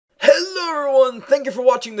Hello everyone, thank you for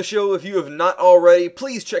watching the show. If you have not already,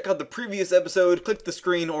 please check out the previous episode, click the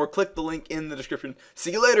screen, or click the link in the description.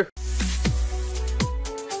 See you later!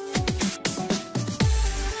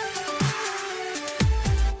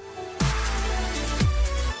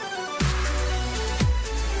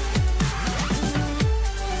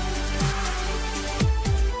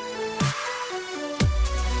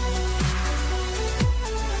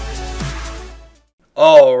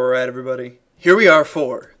 Alright everybody, here we are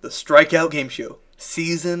for the Strikeout Game Show,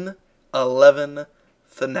 Season 11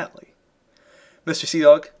 Finale. Mr.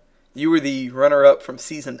 Sea-Dog, you were the runner-up from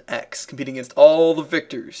Season X, competing against all the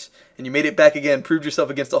victors, and you made it back again, proved yourself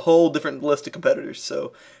against a whole different list of competitors,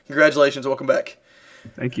 so congratulations, welcome back.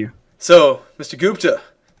 Thank you. So, Mr. Gupta,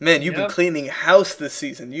 man, you've been cleaning house this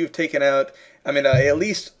season. You've taken out, at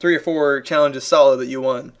least 3 or 4 challenges solid that you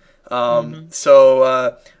won.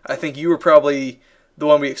 So, I think you were probably the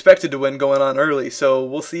one we expected to win going on early, so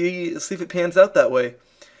we'll see if it pans out that way.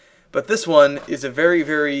 But this one is a very,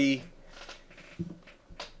 very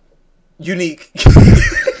unique.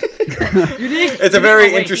 It's a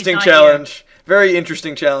very interesting challenge. Very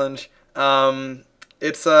interesting challenge.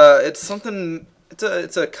 It's something.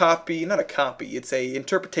 It's a copy, not a copy. It's a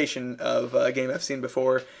interpretation of a game I've seen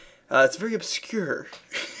before. It's very obscure.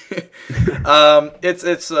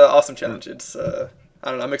 It's an awesome challenge. It's I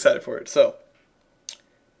don't know. I'm excited for it. So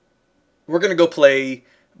we're gonna go play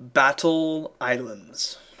Battle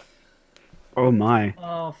Islands. Oh my.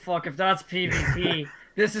 Oh fuck, if that's PvP,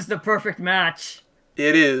 this is the perfect match.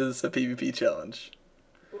 It is a PvP challenge.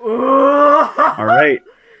 Alright.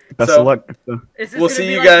 Best of luck. We'll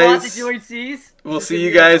see you guys. We'll see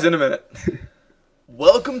you guys in a minute.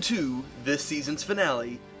 Welcome to this season's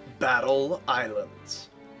finale, Battle Islands.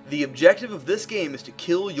 The objective of this game is to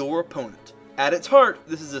kill your opponent. At its heart,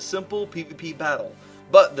 this is a simple PvP battle,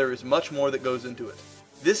 but there is much more that goes into it.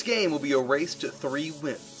 This game will be a race to 3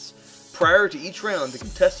 wins. Prior to each round, the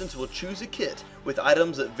contestants will choose a kit with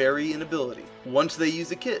items that vary in ability. Once they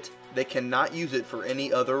use a kit, they cannot use it for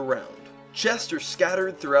any other round. Chests are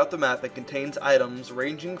scattered throughout the map that contains items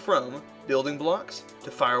ranging from building blocks,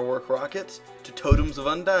 to firework rockets, to totems of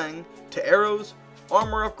undying, to arrows,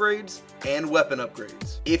 armor upgrades, and weapon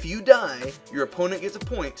upgrades. If you die, your opponent gets a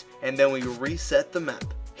point, and then we reset the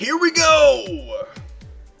map. Here we go!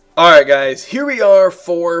 Alright guys, here we are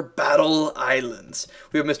for Battle Islands.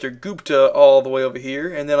 We have Mr. Gupta all the way over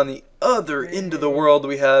here, and then on the other end of the world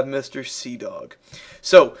we have Mr. Sea-Dog.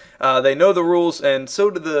 So, they know the rules, and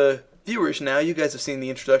so do the viewers now. You guys have seen the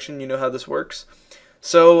introduction, you know how this works.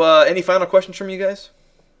 So, any final questions from you guys?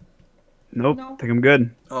 Nope, I think I'm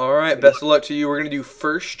good. Alright, best of luck to you. We're going to do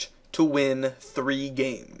first to win 3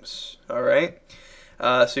 games. Alright?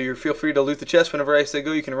 So you feel free to loot the chest whenever I say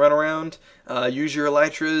go. You can run around, use your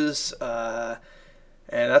elytras, and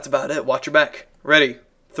that's about it. Watch your back. Ready?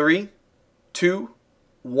 3, 2,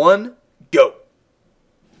 1, go.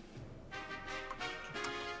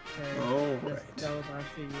 Alright. That was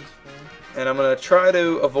actually useful. And I'm going to try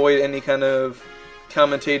to avoid any kind of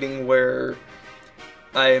commentating where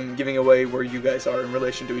I am giving away where you guys are in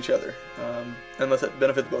relation to each other, unless it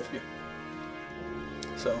benefits both of you.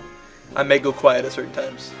 So I may go quiet at certain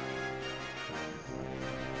times.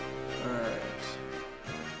 Alright.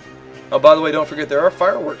 Oh, by the way, don't forget there are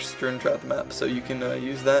fireworks strewn throughout the map, so you can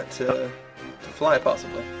use that to fly,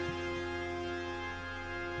 possibly.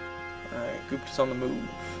 Alright, Gupta's on the move.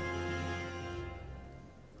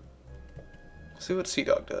 Let's see what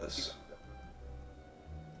Sea-Dog does.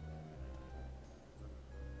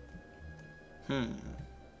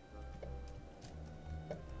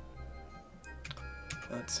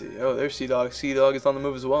 Let's see. Oh, there's Sea-Dog. Sea-Dog is on the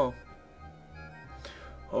move as well.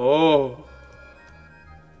 Oh.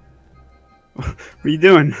 What are you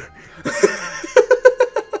doing?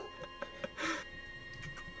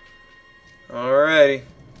 Alrighty.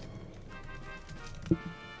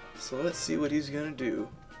 So let's see what he's gonna do.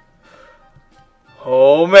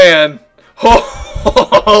 Oh man.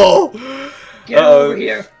 Oh. Get over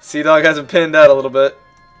here. Sea-Dog has him pinned out a little bit.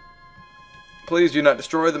 Please do not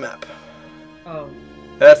destroy the map. Oh.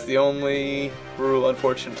 That's the only rule,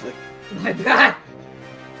 unfortunately. My bad.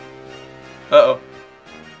 Uh-oh.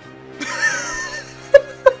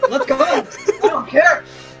 Let's go. I don't care.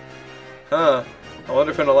 Huh. I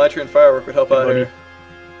wonder if an elytra and firework would help out here.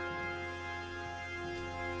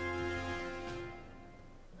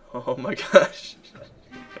 Oh my gosh.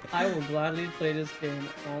 I will gladly play this game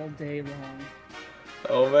all day long.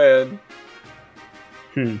 Oh man.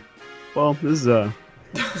 Well, this is a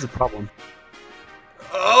problem.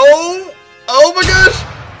 Oh! Oh my gosh!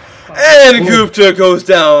 And Gupta goes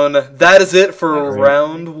down. That is it for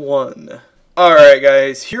round 1. Alright,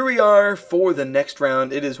 guys. Here we are for the next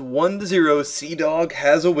round. It is 1-0. Sea-Dog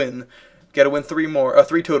has a win. Gotta win 3 more.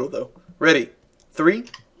 3 total, though. Ready? 3,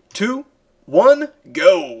 2, 1,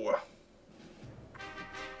 go!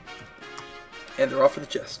 And they're off for the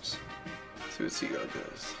chests. Let's see what Sea-Dog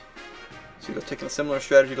does. Sea-Dog's taking a similar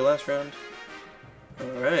strategy to last round.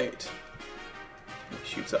 Alright.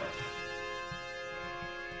 He shoots off.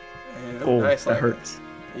 And, oh, nice that line. hurts.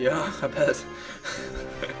 Yeah, I bet.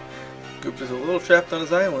 Gupta's a little trapped on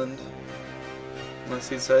his island. Unless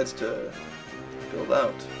he decides to build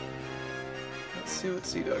out. Let's see what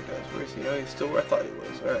Sea-Dog does. Where is he? Oh, he's still where I thought he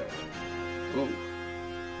was. Alright. Ooh.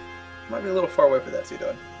 Might be a little far away for that,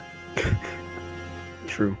 Sea-Dog.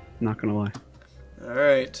 True. Not gonna lie.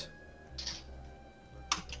 Alright.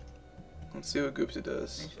 Let's see what Gupta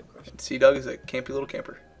does. Sea-Dog is a campy little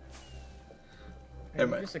camper.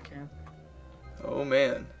 Never mind. Just a camp. Oh,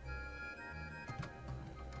 man.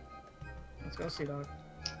 Let's go, Sea-Dog.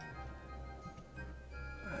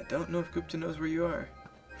 I don't know if Gupta knows where you are.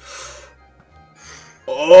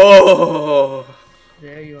 Oh!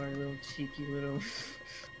 There you are, little cheeky little...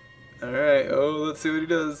 Alright, oh, let's see what he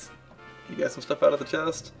does. He got some stuff out of the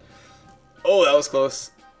chest. Oh, that was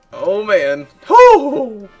close. Oh, man.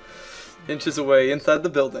 Oh! Inches away, inside the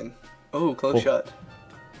building. Oh, close shot.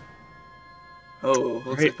 Oh,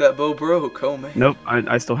 looks like that bow broke. Oh, man. Nope,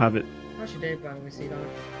 I still have it. How's your day, by the way, Sea-Dog?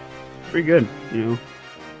 Pretty good, you know.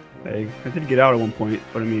 I did get out at one point,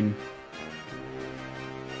 but I mean...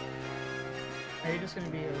 Are you just gonna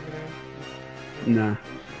be over there? Nah.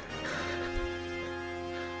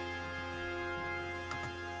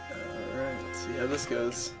 Alright, let's see how this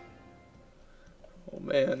goes. Oh,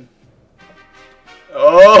 man.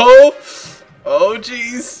 Oh! Oh,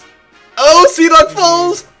 jeez. Oh, Sea-Dog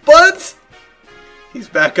falls, but he's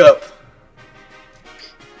back up.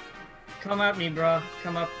 Come at me, bro.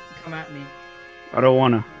 Come at me. I don't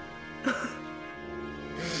wanna.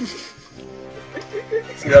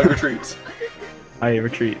 Sea-Dog retreats. I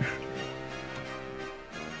retreat. Hey,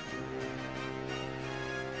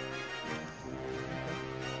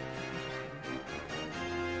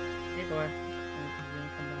 boy. You wanna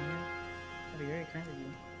come down here? That'd be very kind of you.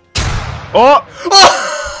 Oh!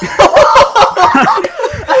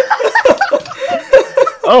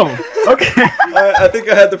 Oh, okay. I think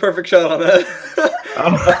I had the perfect shot on that.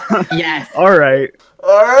 Oh. Yes. All right.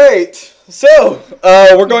 All right. So,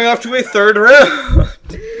 we're going off to a 3rd round.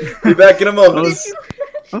 Be back in a moment.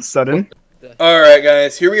 That was sudden. All right,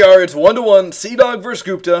 guys. Here we are. It's 1-1. Sea-Dog versus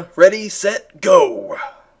Gupta. Ready, set, go.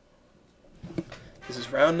 This is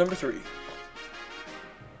round number 3.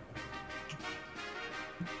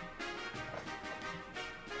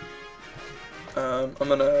 I'm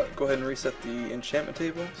gonna go ahead and reset the enchantment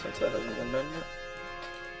table since that hasn't been done yet.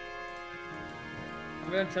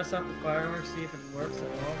 I'm gonna test out the fireworks, see if it works at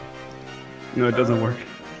all. No, it doesn't work.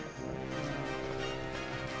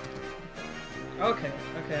 Okay,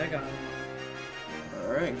 I got it.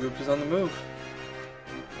 Alright, Gupta's on the move.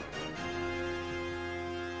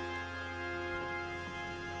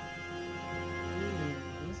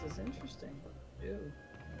 This is interesting. Ew.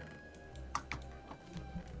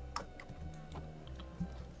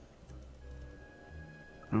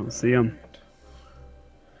 I don't see him.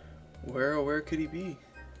 Where could he be?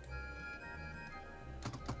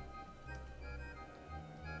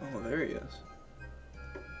 Oh, there he is.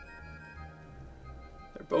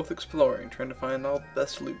 They're both exploring, trying to find all the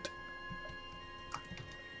best loot.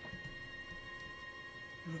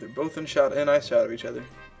 They're both in eye shot of each other.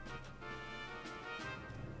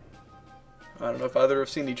 I don't know if either have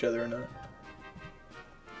seen each other or not.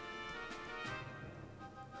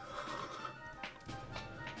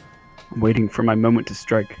 I'm waiting for my moment to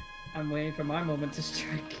strike. I'm waiting for my moment to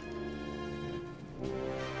strike.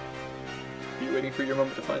 Are you waiting for your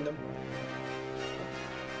moment to find them?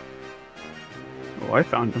 Oh, I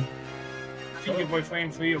found him. I think you're both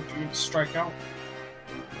waiting for you to strike out.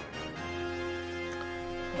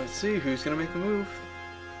 Let's see who's gonna make the move.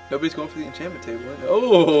 Nobody's going for the enchantment table.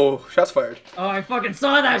 Oh, shots fired. Oh, I fucking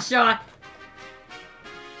saw that shot!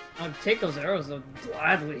 I'll take those arrows though,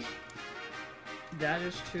 gladly. That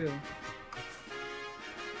is true.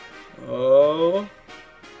 Oh.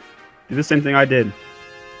 Do the same thing I did.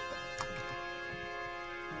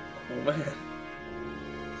 Oh man.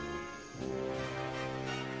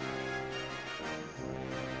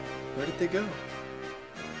 Where did they go?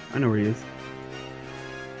 I know where he is.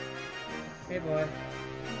 Hey boy,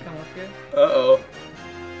 come up here. Uh-oh.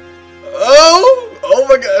 Oh! Oh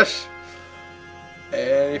my gosh!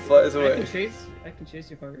 And he flies away. I can chase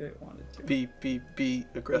you if I really wanted to. Beep, beep, beep.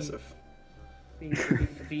 Aggressive. Beep,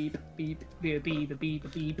 beep, beep, beep, beep, beep,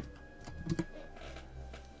 beep, beep.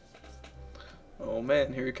 Oh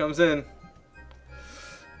man, here he comes in.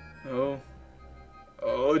 Oh.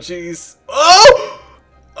 Oh jeez. Oh!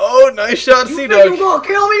 Oh, nice shot, Sea Dog. You think you gonna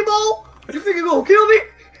kill me, Bo? You think you gonna kill me?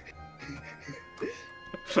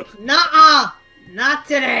 Nuh-uh! Not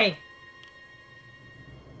today.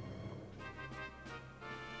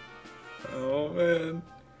 Oh man.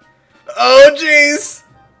 Oh jeez.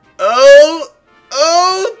 Oh.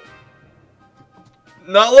 Oh.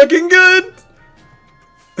 Not looking good.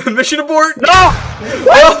 Mission abort. No!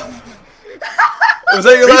 Oh. Was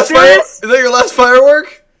that your last fire? Is that your last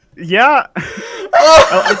firework? Yeah.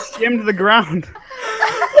 Oh. I skimmed the ground.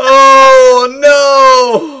 Oh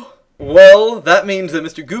no! Well, that means that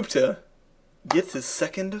Mr. Gupta gets his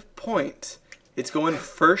second point. It's going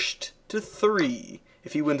 1st to 3.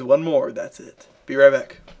 If he wins one more, that's it. Be right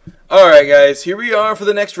back. Alright guys, here we are for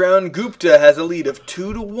the next round. Gupta has a lead of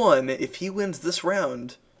 2 to 1. If he wins this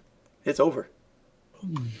round, it's over.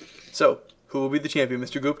 So, who will be the champion,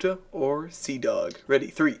 Mr. Gupta or Sea Dog? Ready?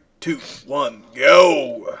 3, 2, 1,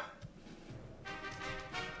 go!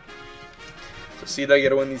 So Sea Dog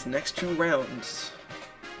gotta win these next 2 rounds.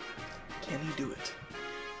 Can he do it?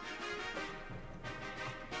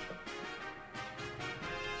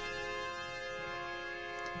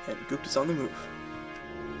 And Gupta's on the move.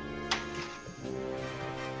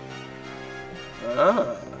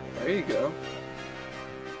 Ah, there you go.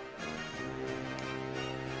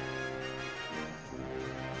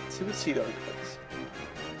 Let's see what Sea Dog does.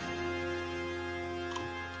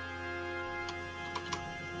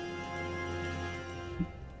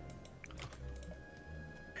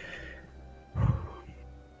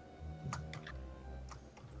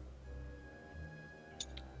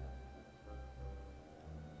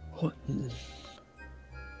 What?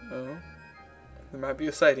 Oh, there might be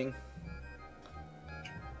a sighting.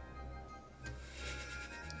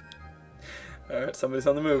 Alright, somebody's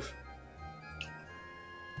on the move.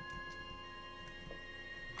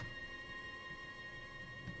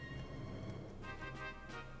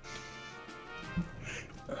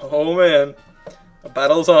 Oh man, a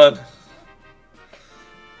battle's on.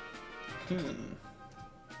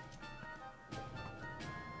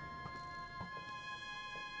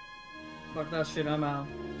 Fuck that shit, I'm out.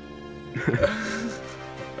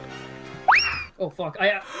 Oh fuck,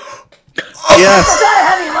 Yes!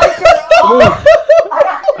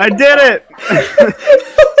 I did it!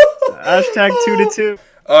 Hashtag 2 to 2.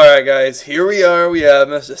 Alright guys, here we are. We have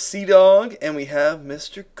Mr. Sea Dog and we have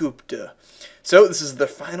Mr. Gupta. So this is the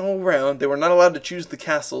final round. They were not allowed to choose the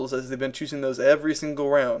castles as they've been choosing those every single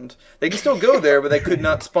round. They can still go there, but they could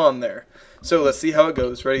not spawn there. So let's see how it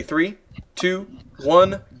goes. Ready? 3, 2,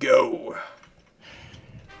 1, go.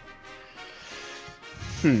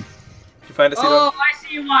 Did you find a Sea Dog? Oh, I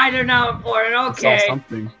see why they're now important. Okay. I saw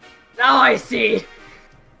something. Now I see.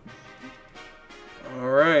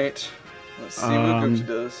 Alright. Let's see what Gupta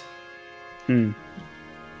does.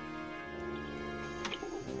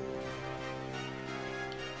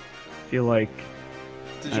 Feel like...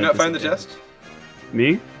 Did you not find the chest?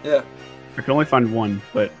 Me? Yeah. I can only find one,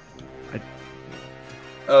 but...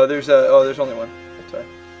 Oh, there's only one. Sorry.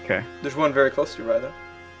 Okay. There's one very close to you, right, though.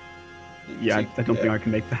 Yeah, I don't think I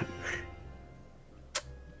can make that.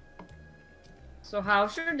 So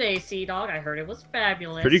how's your day, Sea Dog? I heard it was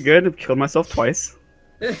fabulous. Pretty good. I've killed myself twice.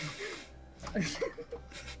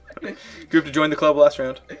 Gupta joined the club last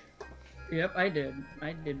round. Yep, I did.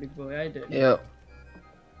 I did, big boy. I did. Yep.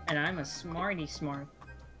 And I'm a smarty smart.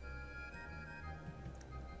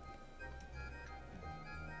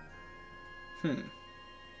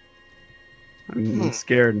 I'm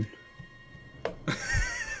scared.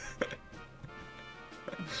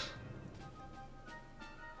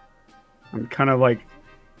 I'm kind of like...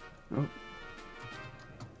 Oh.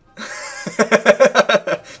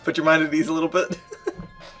 Put your mind at ease a little bit.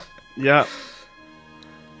 Yeah.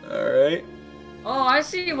 Alright. Oh, I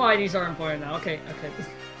see why these are important now. Okay, okay.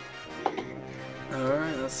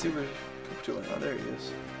 Alright, let's see where Gupta went. Oh, there he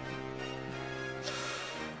is.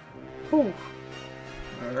 Oh.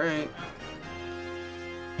 Alright.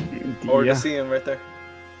 Or to see him right there.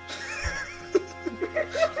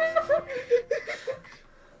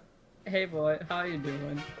 Hey boy, how you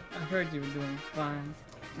doing? I heard you were doing fine.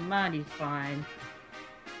 Mighty fine.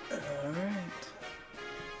 Alright.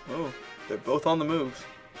 Oh, they're both on the move.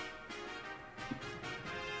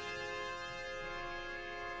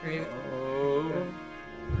 Great. Oh.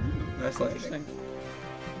 Nice landing.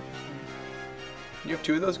 You have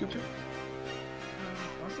 2 of those, Gupta?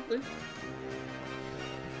 Possibly.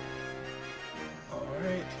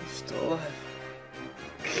 Alright, he's still alive.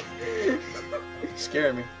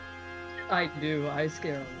 Scaring me. I do. I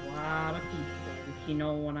scare a lot of people, if you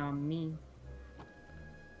know what I mean.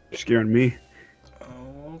 You're scaring me.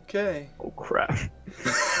 Okay. Oh crap.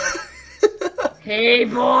 Hey,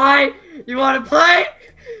 boy! You wanna play?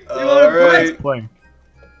 You All right. Play.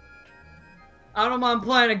 I don't mind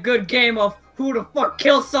playing a good game of who the fuck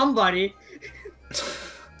kills somebody.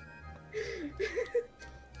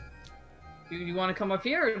 You want to come up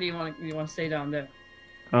here, or do you want to stay down there?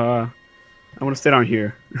 I want to stay down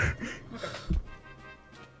here.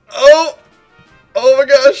 Oh! Oh my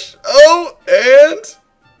gosh! Oh, and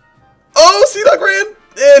Sea-Dog ran,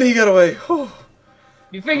 and he got away. Oh.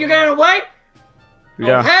 You think you're getting away?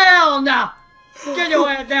 Yeah. Oh, hell no! Get your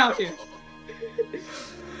ass down here.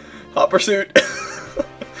 Hot pursuit.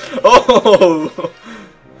 Oh!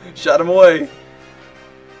 Shot him away.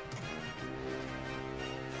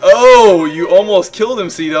 Oh, you almost killed him,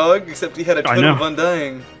 Sea-Dog, except he had a totem of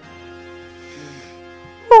undying.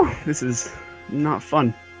 Whew, this is not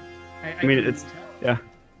fun. I mean, it's... Yeah.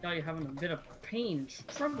 Now you're having a bit of pain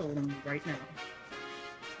struggling right now.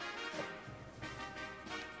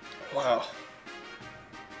 Wow.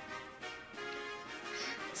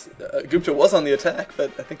 Gupta was on the attack,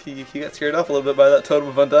 but I think he got scared off a little bit by that totem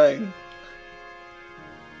of undying.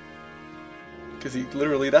 Because he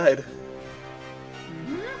literally died.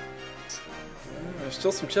 There's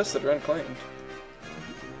still some chests that are unclaimed.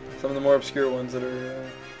 Some of the more obscure ones that are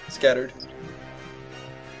scattered.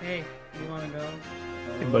 Hey, you wanna go?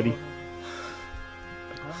 Hey, buddy.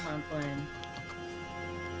 I don't mind playing.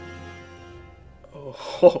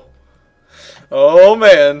 Oh. Oh,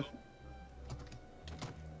 man.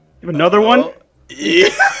 You have another one? Yeah.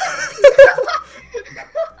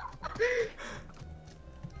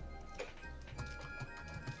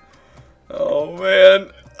 Oh,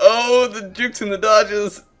 man. Oh, the jukes and the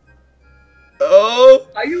dodges. Oh.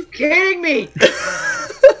 Are you kidding me?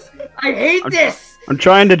 I hate this! I'm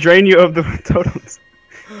trying to drain you of the totems.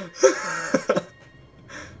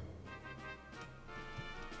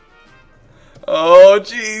 Oh,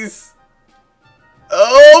 jeez.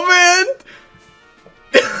 Oh, man.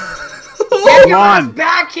 Get your on. ass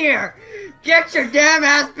back here! Get your damn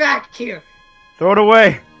ass back here! Throw it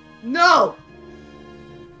away. No!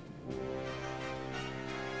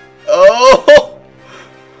 Oh!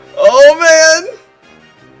 Oh, man!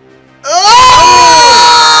 Oh!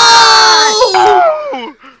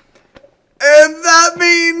 And that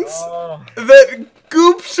means that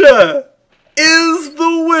Gupta is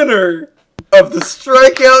the winner of the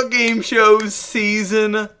Strikeout Game Show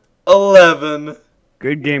Season 11.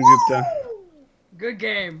 Good game, Gupta. Good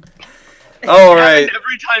game. All right.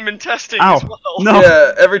 Every time in testing Ow. as well. No.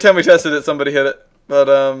 Yeah, every time we tested it, somebody hit it. But,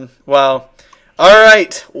 wow. All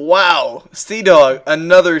right. Wow. Sea-Dog,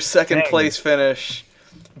 another second place finish.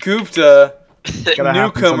 Gupta, Gotta happen some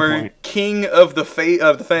newcomer, point. king of the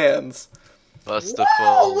fans. Bust the Oh,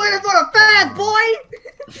 fall. winner for the fans, boy!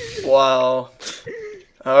 Wow.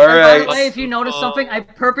 All And by right. the way, if you notice something, I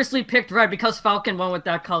purposely picked red because Falcon went with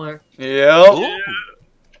that color. Yep.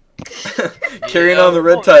 Carrying on the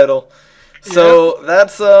red title. So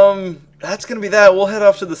that's gonna be that. We'll head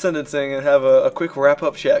off to the sentencing and have a quick wrap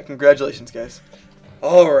up chat. Congratulations, guys.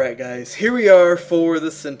 All right, guys. Here we are for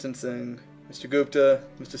the sentencing. Mr. Gupta,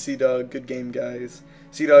 Mr. Sea-Dog, good game, guys.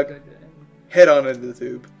 Sea-Dog, head on into the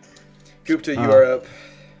tube. Gupta, you are up.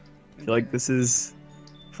 I feel like this is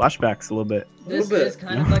flashbacks a little bit. This is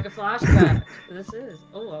kind of like a flashback. This is.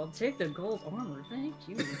 Oh, I'll take the gold armor. Thank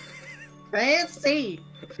you. Fancy!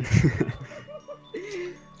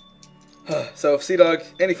 So, Sea-Dog,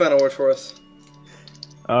 any final words for us?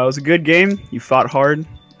 It was a good game. You fought hard.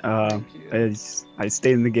 Thank you. I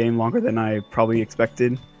stayed in the game longer than I probably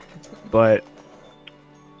expected, but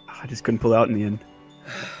I just couldn't pull out in the end.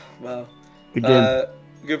 Wow. Good game.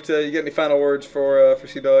 Gupta, you got any final words for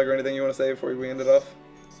Sea-Dog or anything you want to say before we end it off?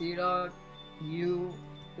 Sea-Dog,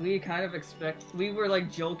 we kind of we were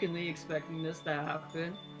like jokingly expecting this to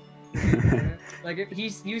happen. Like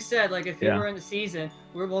you said, like if you were in the season,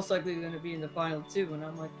 we're most likely going to be in the final too, and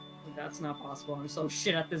I'm like, that's not possible. I'm so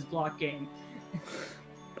shit at this block game.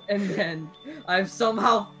 And then I'm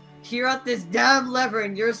somehow here at this damn lever,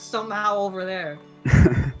 and you're somehow over there.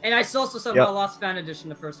 And I also somehow lost Fan Edition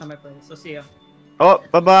the first time I played it. So see ya. Oh,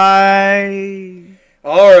 bye-bye.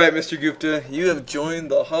 All right, Mr. Gupta, you have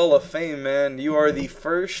joined the Hall of Fame, man. You are the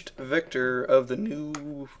first victor of the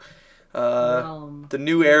new, the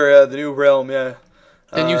new era, the new realm, yeah.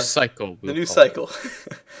 The new cycle. The new cycle.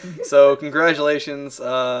 So, congratulations.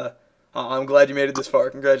 I'm glad you made it this far.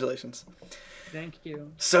 Congratulations. Thank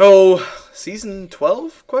you. So, season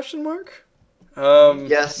 12? Question mark?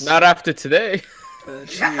 Yes. Not after today.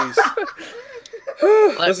 Jeez.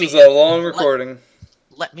 This is a long recording.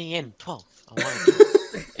 Let me in, 12. I want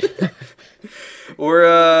to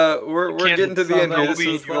getting to the end here. This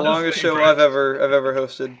is the longest show I've ever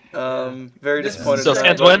hosted. Very disappointed. So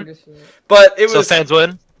fans win. But it was. So fans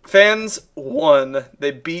win. Fans won.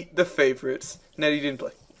 They beat the favorites. Nettie didn't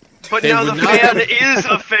play. But now the fan is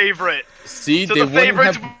a favorite. See, so they the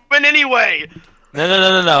favorites win anyway.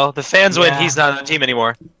 No. The fans win. He's not on the team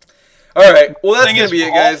anymore. All right. Well, that's gonna be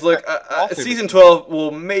it, guys. Look, season 12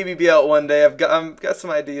 will maybe be out one day. I've got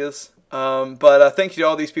some ideas. But thank you to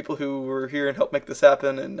all these people who were here and helped make this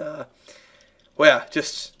happen. And well, yeah,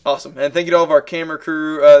 just awesome. And thank you to all of our camera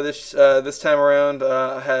crew this time around.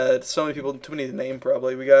 I had so many people, too many to name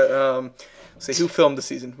probably. We got let's see who filmed the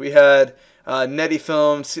season. We had Nettie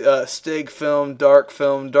filmed, Stig filmed, Dark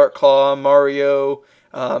Claw, Mario,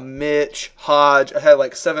 Mitch, Hodge. I had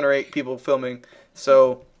like 7 or 8 people filming.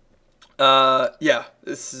 So yeah,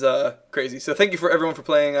 this is crazy. So thank you for everyone for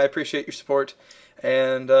playing. I appreciate your support.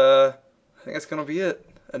 And I think that's gonna be it.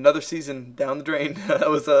 Another season down the drain. that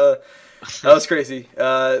was crazy.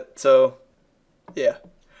 So yeah.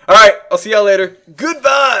 All right. I'll see y'all later.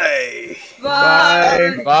 Goodbye.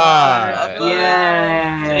 Bye. Bye.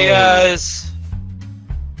 Yeah. Hey guys.